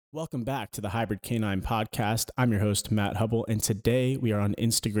Welcome back to the Hybrid Canine Podcast. I'm your host, Matt Hubble, and today we are on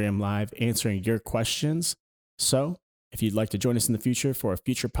Instagram Live answering your questions. So, if you'd like to join us in the future for a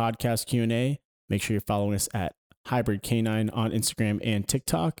future podcast Q&A, make sure you're following us at Hybrid Canine on Instagram and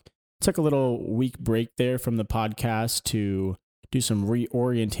TikTok. Took a little week break there from the podcast to do some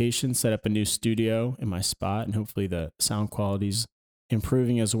reorientation, set up a new studio in my spot, and hopefully the sound quality's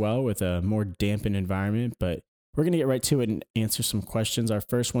improving as well with a more dampened environment. But we're going to get right to it and answer some questions. Our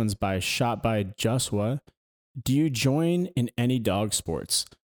first one's by Shot by Joshua. Do you join in any dog sports?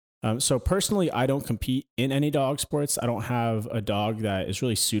 So personally, I don't compete in any dog sports. I don't have a dog that is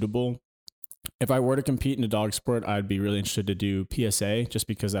really suitable. If I were to compete in a dog sport, I'd be really interested to do PSA just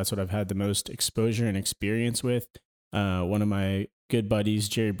because that's what I've had the most exposure and experience with. One of my good buddies,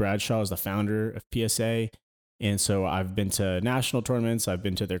 Jerry Bradshaw, is the founder of PSA. And so I've been to national tournaments, I've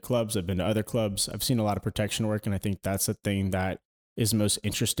been to their clubs, I've been to other clubs. I've seen a lot of protection work, and I think that's the thing that is most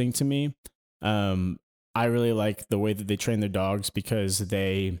interesting to me. I really like the way that they train their dogs because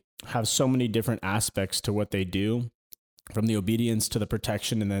they have so many different aspects to what they do, from the obedience to the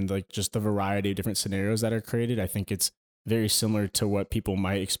protection, and then like just the variety of different scenarios that are created. I think it's very similar to what people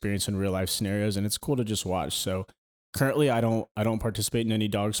might experience in real life scenarios, and it's cool to just watch. So currently I don't participate in any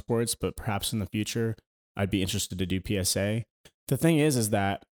dog sports, but perhaps in the future I'd be interested to do PSA. The thing is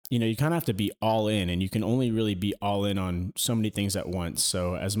that, you kind of have to be all in, and you can only really be all in on so many things at once.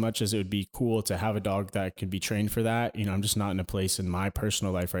 So as much as it would be cool to have a dog that could be trained for that, I'm just not in a place in my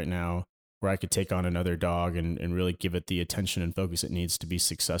personal life right now where I could take on another dog and really give it the attention and focus it needs to be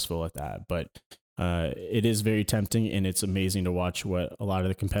successful at that. But it is very tempting, and it's amazing to watch what a lot of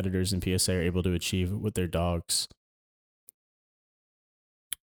the competitors in PSA are able to achieve with their dogs.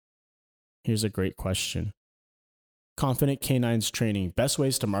 Here's a great question. Confident Canines Training, best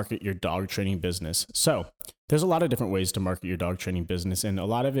ways to market your dog training business. So there's a lot of different ways to market your dog training business, and a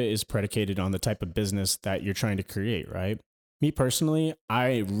lot of it is predicated on the type of business that you're trying to create, right? Me personally,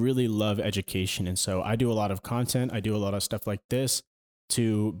 I really love education. And so I do a lot of content. I do a lot of stuff like this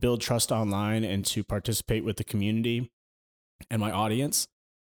to build trust online and to participate with the community and my audience.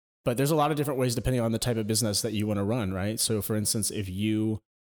 But there's a lot of different ways depending on the type of business that you want to run, right? So for instance, if you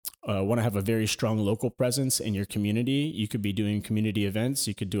want to have a very strong local presence in your community, you could be doing community events.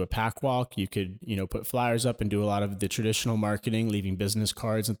 You could do a pack walk. You could, put flyers up and do a lot of the traditional marketing, leaving business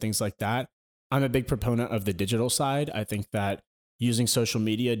cards and things like that. I'm a big proponent of the digital side. I think that using social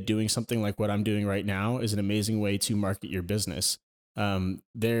media, doing something like what I'm doing right now is an amazing way to market your business.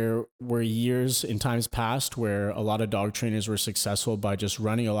 There were years in times past where a lot of dog trainers were successful by just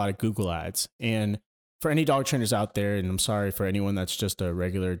running a lot of Google ads. And for any dog trainers out there, and I'm sorry for anyone that's just a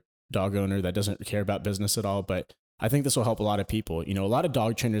regular dog owner that doesn't care about business at all, but I think this will help a lot of people. A lot of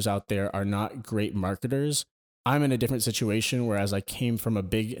dog trainers out there are not great marketers. I'm in a different situation, whereas I came from a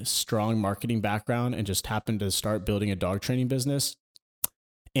big, strong marketing background and just happened to start building a dog training business.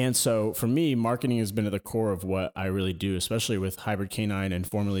 And so for me, marketing has been at the core of what I really do, especially with Hybrid Canine and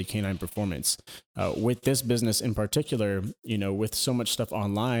formerly Canine Performance. With this business in particular, with so much stuff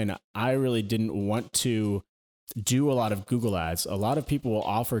online, I really didn't want to do a lot of Google ads. A lot of people will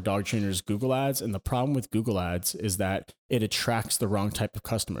offer dog trainers Google ads. And the problem with Google ads is that it attracts the wrong type of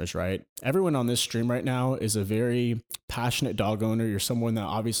customers, right? Everyone on this stream right now is a very passionate dog owner. You're someone that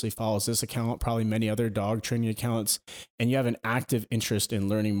obviously follows this account, probably many other dog training accounts, and you have an active interest in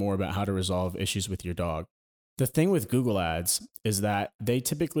learning more about how to resolve issues with your dog. The thing with Google ads is that they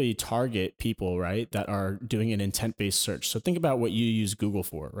typically target people, right, that are doing an intent-based search. So think about what you use Google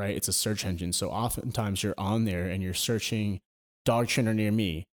for, right? It's a search engine. So oftentimes you're on there and you're searching dog trainer near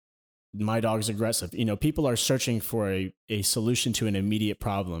me. My dog's aggressive. People are searching for a solution to an immediate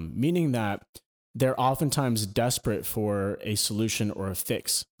problem, meaning that they're oftentimes desperate for a solution or a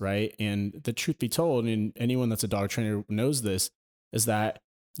fix, right? And the truth be told, and anyone that's a dog trainer knows this, is that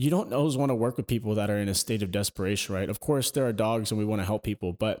you don't always want to work with people that are in a state of desperation, right? Of course, there are dogs and we want to help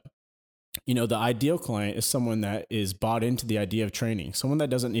people, but the ideal client is someone that is bought into the idea of training, someone that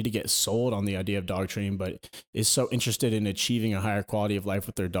doesn't need to get sold on the idea of dog training, but is so interested in achieving a higher quality of life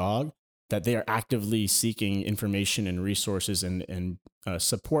with their dog that they are actively seeking information and resources and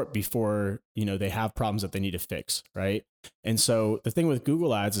support before, they have problems that they need to fix, right? And so the thing with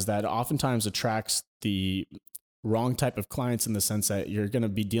Google ads is that it oftentimes attracts the wrong type of clients in the sense that you're going to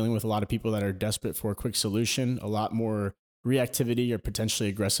be dealing with a lot of people that are desperate for a quick solution, a lot more reactivity or potentially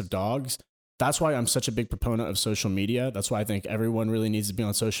aggressive dogs. That's why I'm such a big proponent of social media. That's why I think everyone really needs to be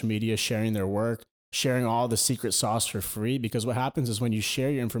on social media, sharing their work, sharing all the secret sauce for free. Because what happens is when you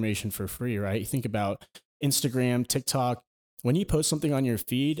share your information for free, right? You think about Instagram, TikTok. When you post something on your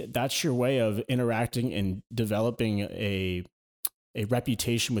feed, that's your way of interacting and developing a a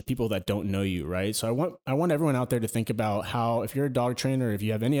reputation with people that don't know you, right? So I want everyone out there to think about how, if you're a dog trainer, if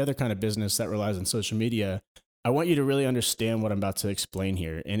you have any other kind of business that relies on social media, I want you to really understand what I'm about to explain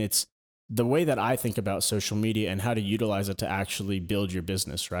here. And it's the way that I think about social media and how to utilize it to actually build your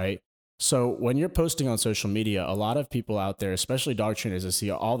business, right? So when you're posting on social media, a lot of people out there, especially dog trainers, I see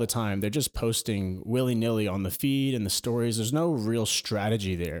all the time, they're just posting willy-nilly on the feed and the stories. There's no real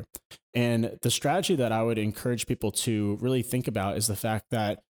strategy there. And the strategy that I would encourage people to really think about is the fact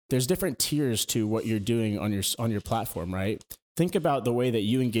that there's different tiers to what you're doing on your platform, right? Think about the way that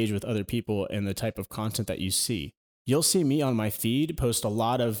you engage with other people and the type of content that you see. You'll see me on my feed post a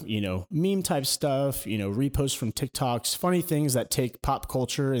lot of, meme type stuff, reposts from TikToks, funny things that take pop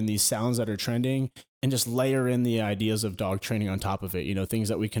culture and these sounds that are trending and just layer in the ideas of dog training on top of it, things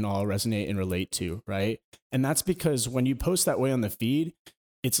that we can all resonate and relate to, right? And that's because when you post that way on the feed,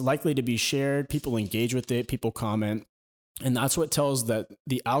 it's likely to be shared, people engage with it, people comment. And that's what tells that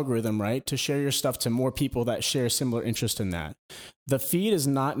the algorithm, right, to share your stuff to more people that share similar interest in that. The feed is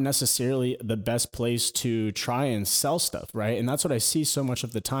not necessarily the best place to try and sell stuff, right? And that's what I see so much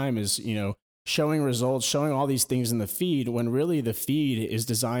of the time is, showing results, showing all these things in the feed when really the feed is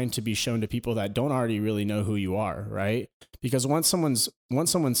designed to be shown to people that don't already really know who you are, right? Because once someone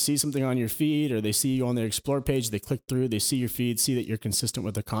sees something on your feed or they see you on their explore page, they click through, they see your feed, see that you're consistent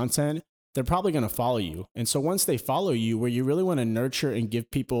with the content, they're probably going to follow you. And so once they follow you, where you really want to nurture and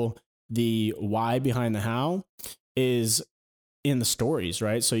give people the why behind the how is in the stories,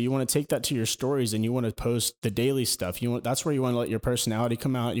 right? So you want to take that to your stories and you want to post the daily stuff. That's where you want to let your personality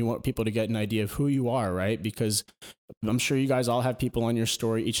come out. You want people to get an idea of who you are, right? Because I'm sure you guys all have people on your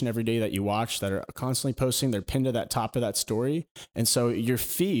story each and every day that you watch that are constantly posting. They're pinned to that top of that story. And so your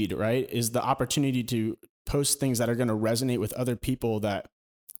feed, right, is the opportunity to post things that are going to resonate with other people that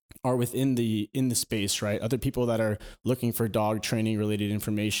are within the space, right? Other people that are looking for dog training related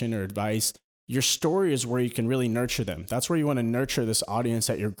information or advice. Your story is where you can really nurture them. That's where you want to nurture this audience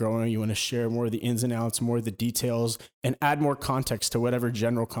that you're growing. You want to share more of the ins and outs, more of the details, and add more context to whatever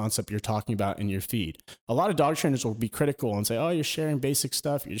general concept you're talking about in your feed. A lot of dog trainers will be critical and say, oh, you're sharing basic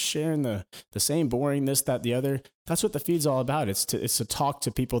stuff. You're sharing the same boring this, that, the other. That's what the feed's all about. It's to talk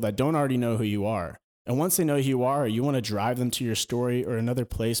to people that don't already know who you are. And once they know who you are, you want to drive them to your story or another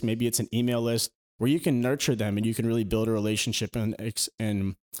place. Maybe it's an email list where you can nurture them and you can really build a relationship and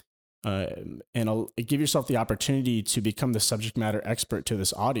give yourself the opportunity to become the subject matter expert to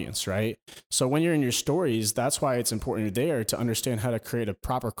this audience, right? So when you're in your stories, that's why it's important there to understand how to create a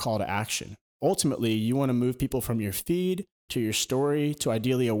proper call to action. Ultimately, you want to move people from your feed to your story to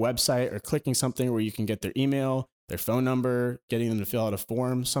ideally a website or clicking something where you can get their email, their phone number, getting them to fill out a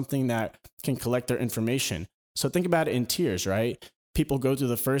form, something that can collect their information. So think about it in tiers, right? People go through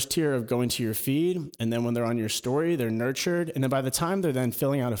the first tier of going to your feed, and then when they're on your story, they're nurtured. And then by the time they're then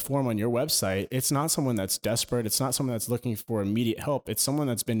filling out a form on your website, it's not someone that's desperate. It's not someone that's looking for immediate help. It's someone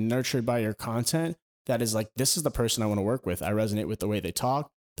that's been nurtured by your content that is like, this is the person I want to work with. I resonate with the way they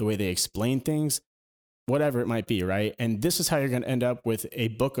talk, the way they explain things, whatever it might be, right? And this is how you're going to end up with a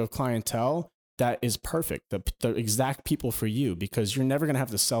book of clientele that is perfect, the exact people for you, because you're never going to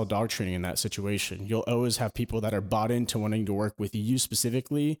have to sell dog training in that situation. You'll always have people that are bought into wanting to work with you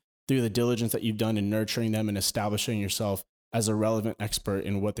specifically through the diligence that you've done in nurturing them and establishing yourself as a relevant expert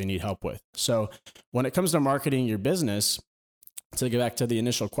in what they need help with. So when it comes to marketing your business, to get back to the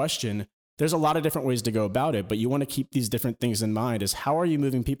initial question, there's a lot of different ways to go about it, but you want to keep these different things in mind. Is how are you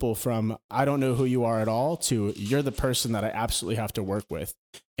moving people from, I don't know who you are at all, to you're the person that I absolutely have to work with.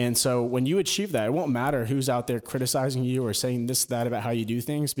 And so when you achieve that, it won't matter who's out there criticizing you or saying this, that about how you do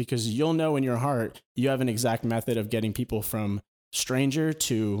things, because you'll know in your heart, you have an exact method of getting people from stranger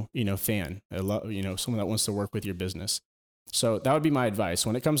to, fan, someone that wants to work with your business. So that would be my advice.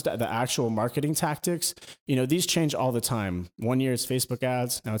 When it comes to the actual marketing tactics, these change all the time. One year it's Facebook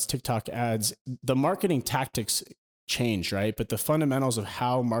ads, now it's TikTok ads. The marketing tactics change, right? But the fundamentals of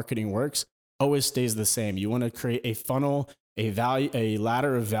how marketing works always stays the same. You want to create a funnel, a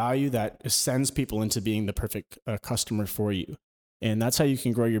ladder of value that sends people into being the perfect customer for you. And that's how you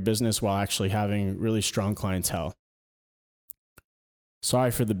can grow your business while actually having really strong clientele.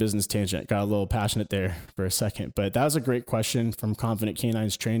 Sorry for the business tangent. Got a little passionate there for a second, but that was a great question from Confident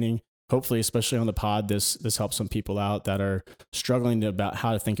Canines Training. Hopefully, especially on the pod, this helps some people out that are struggling about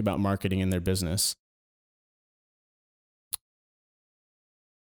how to think about marketing in their business.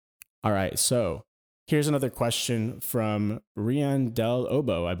 All right, so here's another question from Rian Del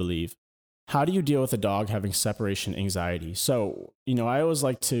Obo, I believe. How do you deal with a dog having separation anxiety? So, I always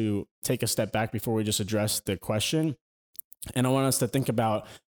like to take a step back before we just address the question. And I want us to think about,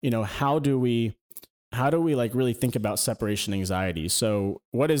 how do we how do we like really think about separation anxiety? So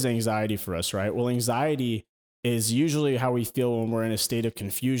what is anxiety for us, right? Well, anxiety is usually how we feel when we're in a state of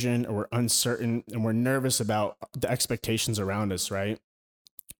confusion or we're uncertain and we're nervous about the expectations around us, right?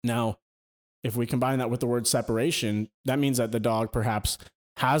 Now, if we combine that with the word separation, that means that the dog perhaps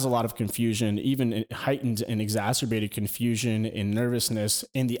has a lot of confusion, even heightened and exacerbated confusion and nervousness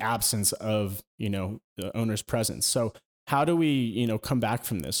in the absence of, the owner's presence. So how do we, come back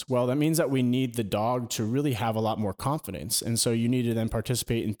from this? Well, that means that we need the dog to really have a lot more confidence. And so you need to then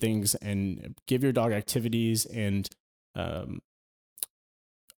participate in things and give your dog activities and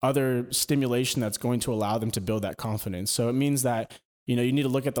other stimulation that's going to allow them to build that confidence. So it means that you need to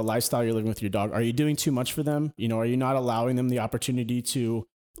look at the lifestyle you're living with your dog. Are you doing too much for them? Are you not allowing them the opportunity to,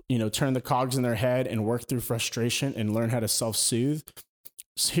 turn the cogs in their head and work through frustration and learn how to self-soothe?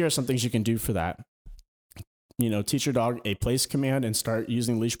 So here are some things you can do for that. Teach your dog a place command and start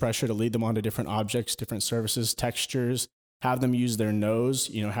using leash pressure to lead them onto different objects, different surfaces, textures. Have them use their nose,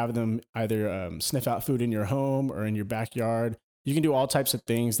 have them either sniff out food in your home or in your backyard. You can do all types of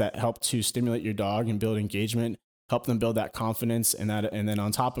things that help to stimulate your dog and build engagement, help them build that confidence, and then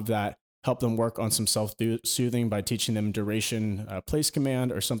on top of that, help them work on some self-soothing by teaching them duration place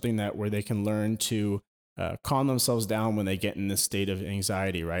command or something where they can learn to calm themselves down when they get in this state of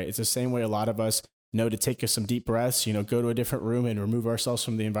anxiety, right? It's the same way a lot of us know to take some deep breaths, go to a different room and remove ourselves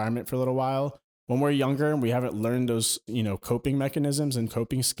from the environment for a little while. When we're younger and we haven't learned those, coping mechanisms and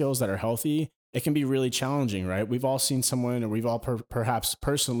coping skills that are healthy, it can be really challenging, right? We've all seen someone, or we've all perhaps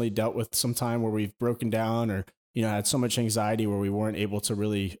personally dealt with some time where we've broken down or had so much anxiety where we weren't able to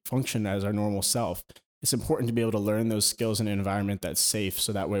really function as our normal self. It's important to be able to learn those skills in an environment that's safe.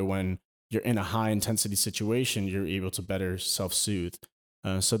 So that way, when you're in a high intensity situation, you're able to better self-soothe.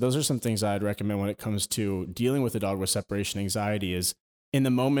 So those are some things I'd recommend when it comes to dealing with a dog with separation anxiety is in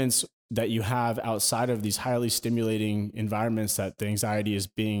the moments that you have outside of these highly stimulating environments that the anxiety is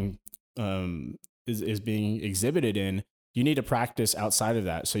being being exhibited in, you need to practice outside of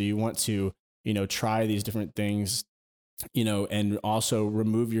that. So you want to try these different things, and also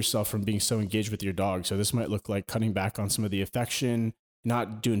remove yourself from being so engaged with your dog. So this might look like cutting back on some of the affection,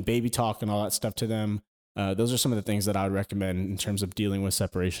 not doing baby talk and all that stuff to them. Those are some of the things that I would recommend in terms of dealing with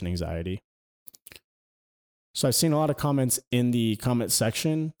separation anxiety. So I've seen a lot of comments in the comment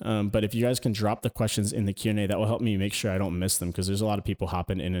section, but if you guys can drop the questions in the Q&A, that will help me make sure I don't miss them, because there's a lot of people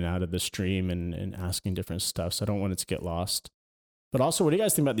hopping in and out of the stream and asking different stuff. So I don't want it to get lost. But also, what do you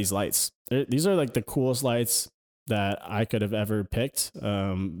guys think about these lights? These are like the coolest lights that I could have ever picked.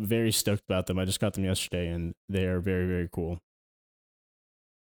 Very stoked about them. I just got them yesterday and they are very, very cool.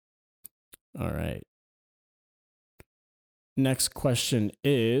 All right. Next question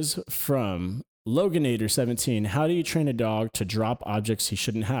is from Loganator17. How do you train a dog to drop objects he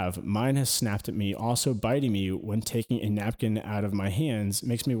shouldn't have? Mine has snapped at me, also biting me when taking a napkin out of my hands. It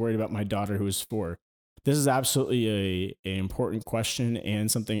makes me worried about my daughter, who is 4. This is absolutely a important question and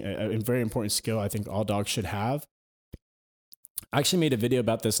something, a very important skill I think all dogs should have. I actually made a video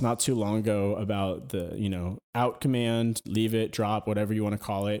about this not too long ago about the, out command, leave it, drop, whatever you want to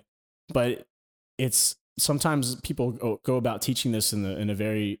call it. But it's sometimes people go about teaching this in a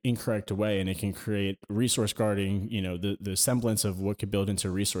very incorrect way, and it can create resource guarding, the semblance of what could build into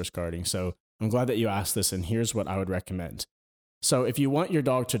resource guarding. So I'm glad that you asked this, and here's what I would recommend. So if you want your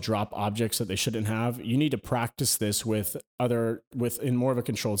dog to drop objects that they shouldn't have, you need to practice this in more of a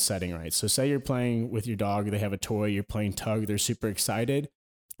controlled setting, right? So say you're playing with your dog, they have a toy, you're playing tug, they're super excited.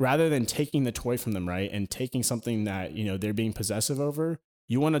 Rather than taking the toy from them, right, and taking something that, they're being possessive over,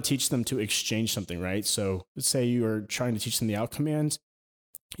 you want to teach them to exchange something, right? So let's say you are trying to teach them the out command.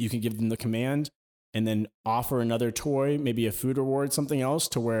 You can give them the command and then offer another toy, maybe a food reward, something else,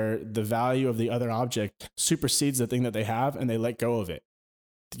 to where the value of the other object supersedes the thing that they have and they let go of it.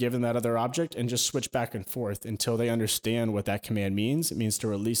 To give them that other object and just switch back and forth until they understand what that command means. It means to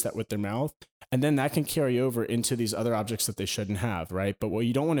release that with their mouth. And then that can carry over into these other objects that they shouldn't have, right? But what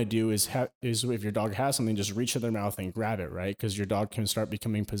you don't want to do is if your dog has something, just reach in their mouth and grab it, right? Because your dog can start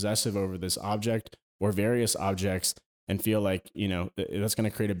becoming possessive over this object or various objects and feel like, that's going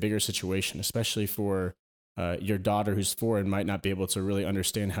to create a bigger situation, especially for your daughter who's 4 and might not be able to really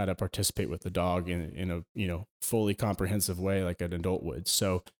understand how to participate with the dog in a fully comprehensive way like an adult would.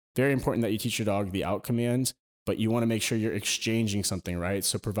 So very important that you teach your dog the out command, but you want to make sure you're exchanging something, right?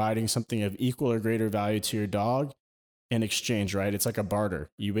 So providing something of equal or greater value to your dog in exchange, right? It's like a barter.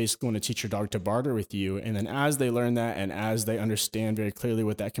 You basically want to teach your dog to barter with you. And then as they learn that and as they understand very clearly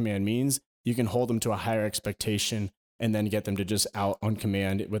what that command means, you can hold them to a higher expectation and then get them to just out on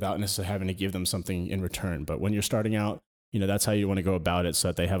command without necessarily having to give them something in return. But when you're starting out, that's how you want to go about it so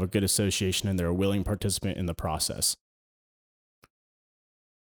that they have a good association and they're a willing participant in the process.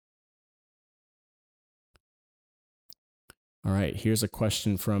 All right, here's a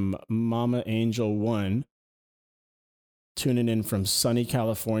question from Mama Angel 1, tuning in from sunny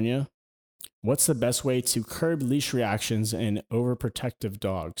California. What's the best way to curb leash reactions in overprotective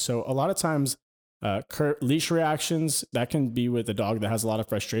dogs? So a lot of times, leash reactions, that can be with a dog that has a lot of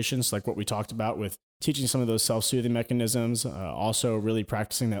frustrations, like what we talked about with teaching some of those self-soothing mechanisms, also really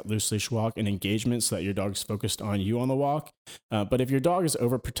practicing that loose leash walk and engagement so that your dog's focused on you on the walk. But if your dog is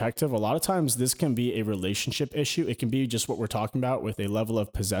overprotective, a lot of times this can be a relationship issue. It can be just what we're talking about with a level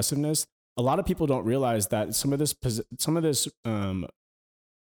of possessiveness. A lot of people don't realize that some of this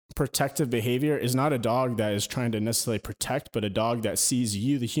protective behavior is not a dog that is trying to necessarily protect, but a dog that sees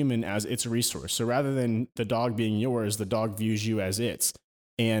you, the human, as its resource. So rather than the dog being yours, the dog views you as its.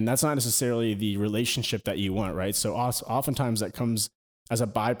 And that's not necessarily the relationship that you want, right? So oftentimes that comes as a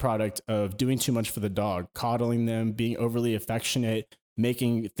byproduct of doing too much for the dog, coddling them, being overly affectionate,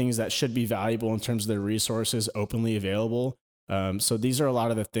 making things that should be valuable in terms of their resources openly available. So these are a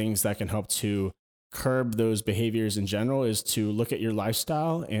lot of the things that can help to curb those behaviors in general, is to look at your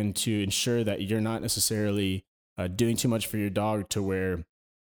lifestyle and to ensure that you're not necessarily doing too much for your dog to where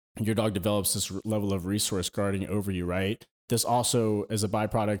your dog develops this level of resource guarding over you, right? This also is a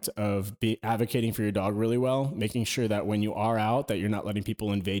byproduct of advocating for your dog really well, making sure that when you are out, that you're not letting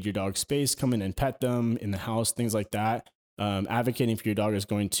people invade your dog's space, come in and pet them in the house, things like that. Advocating for your dog is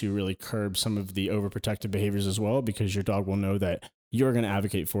going to really curb some of the overprotective behaviors as well, because your dog will know that you're going to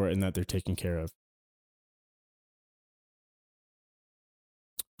advocate for it and that they're taken care of.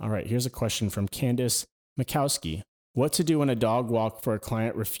 All right, here's a question from Candace Mikowski. What to do when a dog walk for a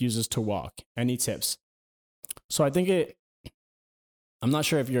client refuses to walk? Any tips? So I think I'm not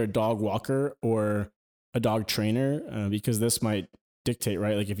sure if you're a dog walker or a dog trainer, because this might dictate,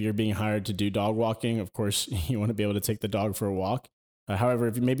 right? Like if you're being hired to do dog walking, of course, you want to be able to take the dog for a walk. However,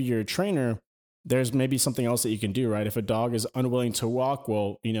 if maybe you're a trainer, there's maybe something else that you can do, right? If a dog is unwilling to walk,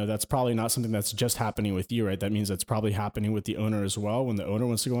 well, that's probably not something that's just happening with you, right? That means that's probably happening with the owner as well when the owner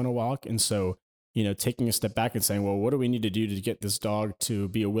wants to go on a walk. And so, taking a step back and saying, well, what do we need to do to get this dog to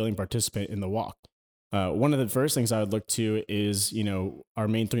be a willing participant in the walk? One of the first things I would look to is, our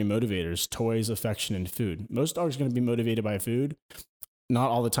main three motivators: toys, affection, and food. Most dogs are going to be motivated by food.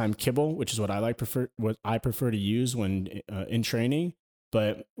 Not all the time kibble, which is what I prefer to use when in training.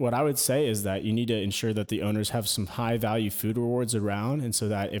 But what I would say is that you need to ensure that the owners have some high value food rewards around. And so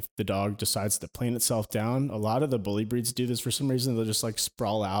that if the dog decides to plane itself down, a lot of the bully breeds do this for some reason. They'll just like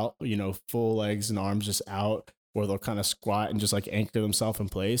sprawl out, full legs and arms just out, or they'll kind of squat and just like anchor themselves in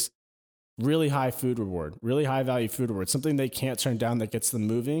place. Really high food reward, really high value food reward, something they can't turn down that gets them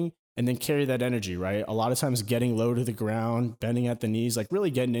moving, and then carry that energy, right? A lot of times getting low to the ground, bending at the knees, like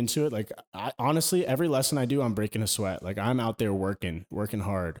really getting into it. Like honestly, every lesson I do, I'm breaking a sweat. Like I'm out there working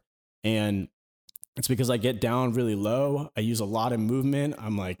hard. And it's because I get down really low. I use a lot of movement.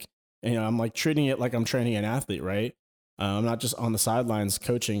 I'm like treating it like I'm training an athlete, right? I'm not just on the sidelines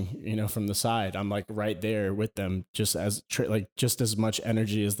coaching, from the side. I'm like right there with them, just as much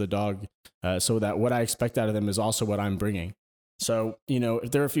energy as the dog, so that what I expect out of them is also what I'm bringing. So, if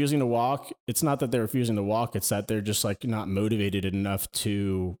they're refusing to walk, it's not that they're refusing to walk, it's that they're just like not motivated enough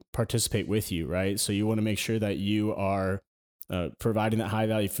to participate with you, right? So you want to make sure that you are providing that high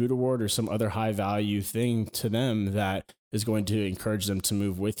value food reward or some other high value thing to them that is going to encourage them to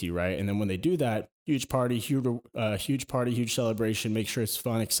move with you, right? And then when they do that, huge party, huge celebration, make sure it's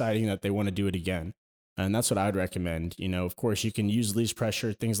fun, exciting, that they want to do it again. And that's what I'd recommend. Of course, you can use leash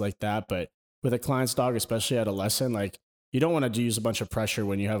pressure, things like that, but with a client's dog, especially at a lesson, like you don't want to use a bunch of pressure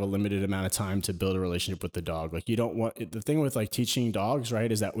when you have a limited amount of time to build a relationship with the dog. Like the thing with like teaching dogs,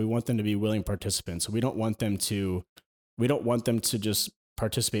 right, is that we want them to be willing participants. So we don't want them to just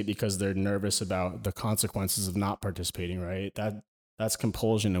participate because they're nervous about the consequences of not participating, right? That's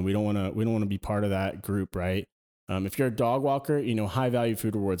compulsion, and we don't want to be part of that group, right? If you're a dog walker, high value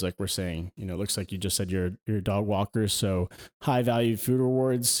food rewards, like we're saying, it looks like you just said you're a dog walker. So high value food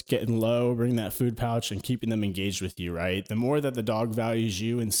rewards, getting low, bring that food pouch and keeping them engaged with you, right? The more that the dog values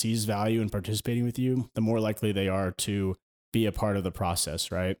you and sees value in participating with you, the more likely they are to be a part of the process,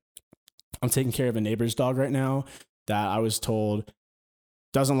 right? I'm taking care of a neighbor's dog right now that I was told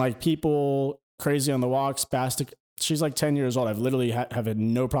doesn't like people, crazy on the walk, spastic. She's like 10 years old. I've literally have had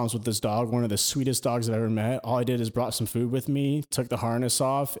no problems with this dog. One of the sweetest dogs I've ever met. All I did is brought some food with me, took the harness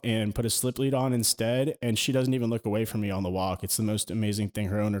off and put a slip lead on instead. And she doesn't even look away from me on the walk. It's the most amazing thing.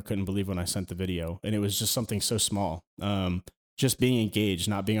 Her owner couldn't believe when I sent the video. And it was just something so small. Just being engaged,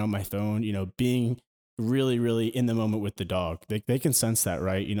 not being on my phone, being really, really in the moment with the dog. They can sense that,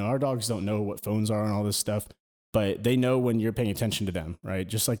 right? You know, our dogs don't know what phones are and all this stuff, but they know when you're paying attention to them, right?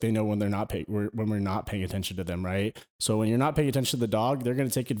 Just like they know when we're not paying attention to them, right? So when you're not paying attention to the dog, they're going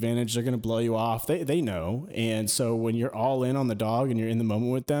to take advantage. They're going to blow you off. They know. And so when you're all in on the dog and you're in the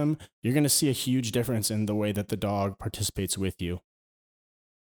moment with them, you're going to see a huge difference in the way that the dog participates with you.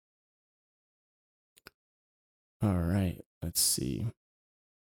 All right, let's see.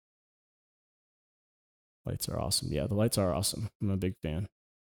 Lights are awesome. Yeah, the lights are awesome. I'm a big fan.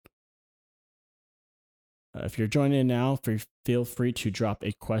 If you're joining in now, feel free to drop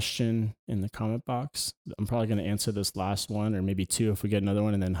a question in the comment box. I'm probably going to answer this last one or maybe two if we get another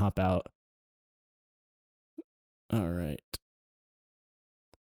one and then hop out. All right.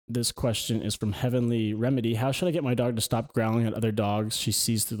 This question is from Heavenly Remedy. How should I get my dog to stop growling at other dogs she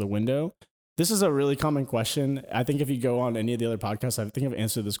sees through the window? This is a really common question. I think if you go on any of the other podcasts, I think I've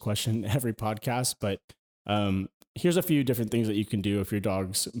answered this question every podcast, but here's a few different things that you can do if your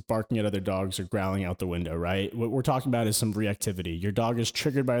dog's barking at other dogs or growling out the window, right? What we're talking about is some reactivity. Your dog is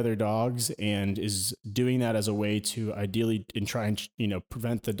triggered by other dogs and is doing that as a way to ideally try and,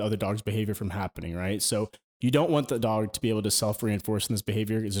 prevent the other dog's behavior from happening, right? So you don't want the dog to be able to self-reinforce in this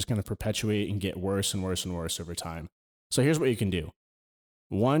behavior. It's just going to perpetuate and get worse and worse and worse over time. So here's what you can do.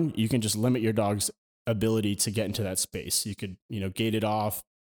 One, you can just limit your dog's ability to get into that space. You could, gate it off,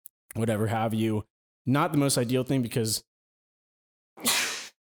 whatever have you. Not the most ideal thing because,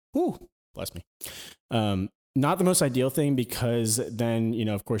 bless me. Not the most ideal thing because then,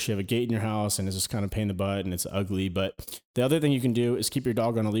 of course you have a gate in your house and it's just kind of pain in the butt and it's ugly. But the other thing you can do is keep your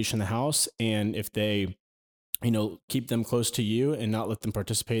dog on a leash in the house. And if they, keep them close to you and not let them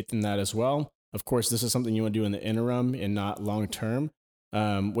participate in that as well. Of course, this is something you want to do in the interim and not long term.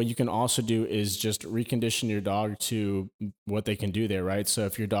 What you can also do is just recondition your dog to what they can do there, right? So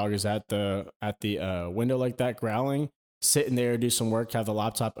if your dog is at the window like that, growling, sit in there, do some work, have the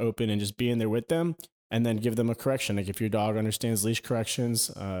laptop open and just be in there with them and then give them a correction. Like if your dog understands leash corrections,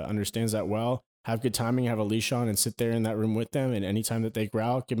 understands that well, have good timing, have a leash on and sit there in that room with them. And anytime that they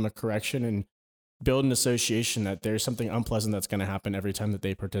growl, give them a correction and build an association that there's something unpleasant that's going to happen every time that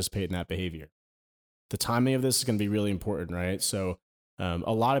they participate in that behavior. The timing of this is going to be really important, right? So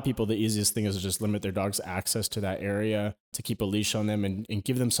a lot of people, the easiest thing is to just limit their dog's access to that area, to keep a leash on them and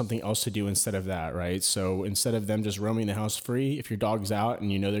give them something else to do instead of that, right? So instead of them just roaming the house free, if your dog's out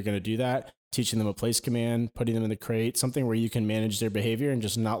and they're going to do that, teaching them a place command, putting them in the crate, something where you can manage their behavior and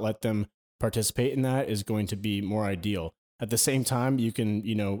just not let them participate in that is going to be more ideal. At the same time, you can,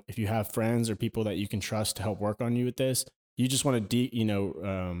 if you have friends or people that you can trust to help work on you with this, you just want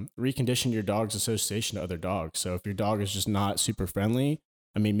to, recondition your dog's association to other dogs. So if your dog is just not super friendly,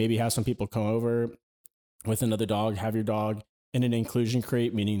 maybe have some people come over with another dog, have your dog in an inclusion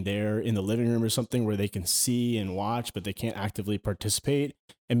crate, meaning they're in the living room or something where they can see and watch, but they can't actively participate.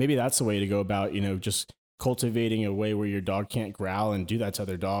 And maybe that's the way to go about, just cultivating a way where your dog can't growl and do that to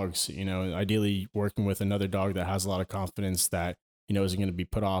other dogs, ideally working with another dog that has a lot of confidence that, isn't going to be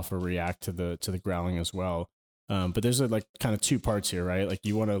put off or react to the growling as well. But there's like kind of two parts here, right? Like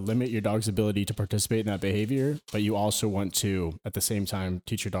you want to limit your dog's ability to participate in that behavior, but you also want to, at the same time,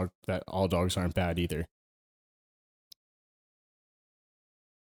 teach your dog that all dogs aren't bad either.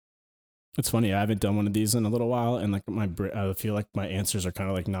 It's funny, I haven't done one of these in a little while, and like I feel like my answers are kind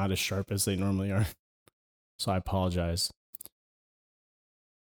of like not as sharp as they normally are. So I apologize.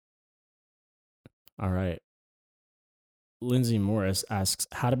 All right. Lindsay Morris asks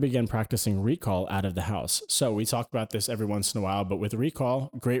how to begin practicing recall out of the house. So we talk about this every once in a while, but with recall,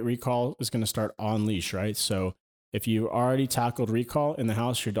 great recall is going to start on leash, right? So if you already tackled recall in the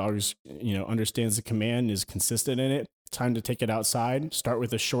house, your dog is, understands the command, is consistent in it, time to take it outside. Start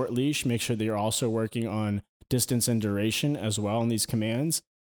with a short leash. Make sure that you're also working on distance and duration as well in these commands.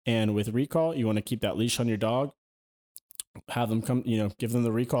 And with recall, you want to keep that leash on your dog, have them come, give them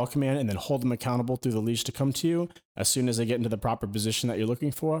the recall command and then hold them accountable through the leash to come to you. As soon as they get into the proper position that you're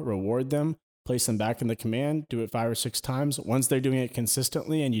looking for, reward them, place them back in the command, do it 5 or 6 times. Once they're doing it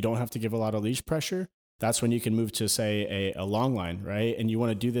consistently and you don't have to give a lot of leash pressure, that's when you can move to, say, a long line, right? And you want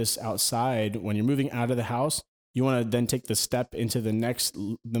to do this outside when you're moving out of the house. You want to then take the step into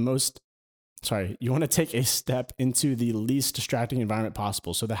you want to take a step into the least distracting environment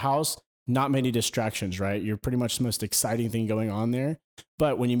possible. So the house, not many distractions, right? You're pretty much the most exciting thing going on there.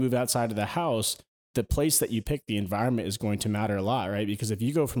 But when you move outside of the house, the place that you pick, the environment is going to matter a lot, right? Because if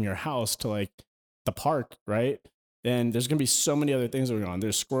you go from your house to like the park, right? then there's going to be so many other things going on.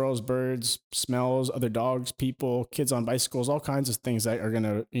 There's squirrels, birds, smells, other dogs, people, kids on bicycles, all kinds of things that are going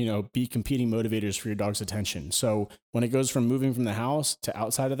to, be competing motivators for your dog's attention. So when it goes from moving from the house to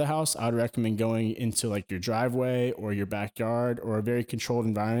outside of the house, I would recommend going into like your driveway or your backyard or a very controlled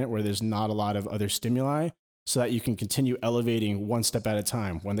environment where there's not a lot of other stimuli, so that you can continue elevating one step at a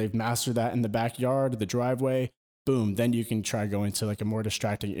time. When they've mastered that in the backyard, the driveway, boom, then you can try going to like a more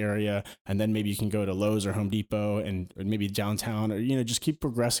distracting area. And then maybe you can go to Lowe's or Home Depot or maybe downtown, or, just keep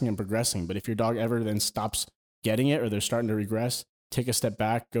progressing and progressing. But if your dog ever then stops getting it or they're starting to regress, take a step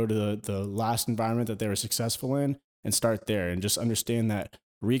back, go to the last environment that they were successful in and start there. And just understand that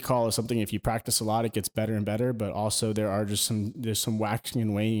recall is something, if you practice a lot, it gets better and better. But also there's some waxing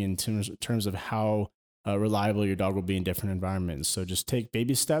and waning in terms of how reliable your dog will be in different environments. So just take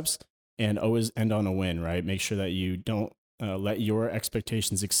baby steps and always end on a win, right? Make sure that you don't let your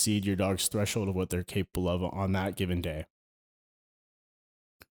expectations exceed your dog's threshold of what they're capable of on that given day.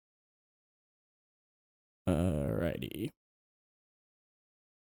 Alrighty.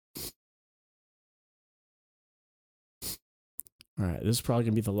 All right, this is probably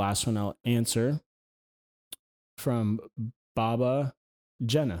going to be the last one I'll answer. From Baba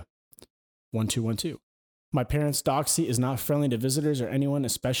Jenna, 1212. My parents' Doxy is not friendly to visitors or anyone,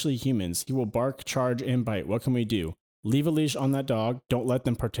 especially humans. He will bark, charge, and bite. What can we do? Leave a leash on that dog. Don't let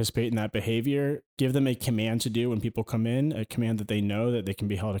them participate in that behavior. Give them a command to do when people come in, a command that they know that they can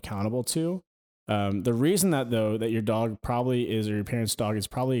be held accountable to. The reason that your dog probably is, or your parent's dog is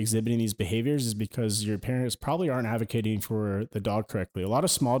probably exhibiting these behaviors, is because your parents probably aren't advocating for the dog correctly. A lot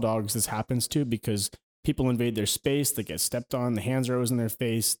of small dogs this happens to because people invade their space, they get stepped on, the hands are always in their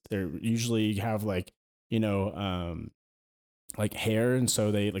face. They're usually have like hair, and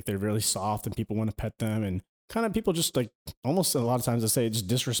so they're really soft and people want to pet them, and kind of people just like almost a lot of times I say just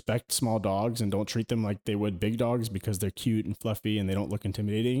disrespect small dogs and don't treat them like they would big dogs because they're cute and fluffy and they don't look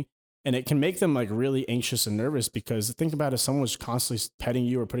intimidating. And it can make them like really anxious and nervous, because think about if someone was constantly petting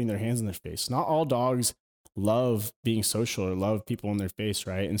you or putting their hands in their face. Not all dogs love being social or love people in their face,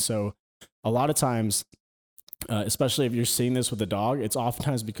 right? And so a lot of times, especially if you're seeing this with a dog, it's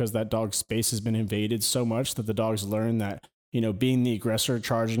oftentimes because that dog's space has been invaded so much that the dogs learn that, being the aggressor,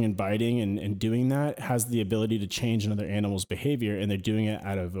 charging and biting and doing that has the ability to change another animal's behavior. And they're doing it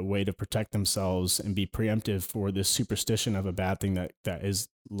out of a way to protect themselves and be preemptive for this superstition of a bad thing that is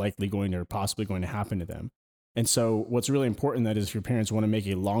likely going or possibly going to happen to them. And so what's really important that is if your parents want to make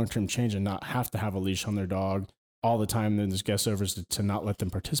a long-term change and not have to have a leash on their dog all the time, then there's guest overs to not let them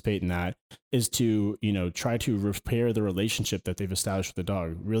participate in that, is to, try to repair the relationship that they've established with the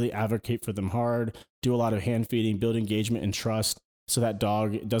dog. Really advocate for them hard, do a lot of hand feeding, build engagement and trust, so that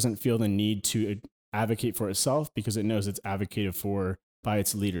dog doesn't feel the need to advocate for itself because it knows it's advocated for by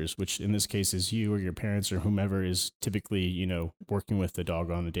its leaders, which in this case is you or your parents or whomever is typically, working with the dog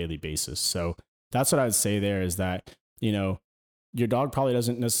on a daily basis. So that's what I would say there, is that, your dog probably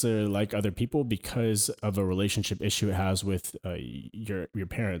doesn't necessarily like other people because of a relationship issue it has with your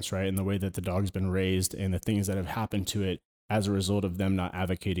parents, right? And the way that the dog's been raised and the things that have happened to it as a result of them not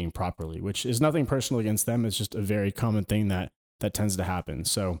advocating properly, which is nothing personal against them. It's just a very common thing that tends to happen.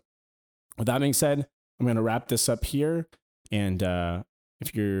 So with that being said, I'm going to wrap this up here. And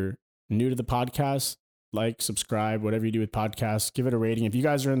if you're new to the podcast, like, subscribe, whatever you do with podcasts, give it a rating. If you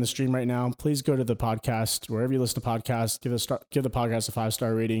guys are in the stream right now, please go to the podcast, wherever you listen to podcasts, give the podcast a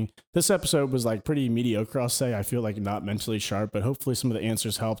 5-star rating. This episode was like pretty mediocre, I'll say. I feel like not mentally sharp, but hopefully some of the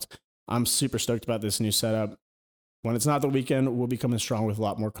answers helped. I'm super stoked about this new setup. When it's not the weekend, we'll be coming strong with a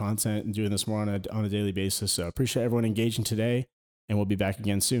lot more content and doing this more on a daily basis. So I appreciate everyone engaging today, and we'll be back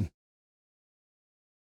again soon.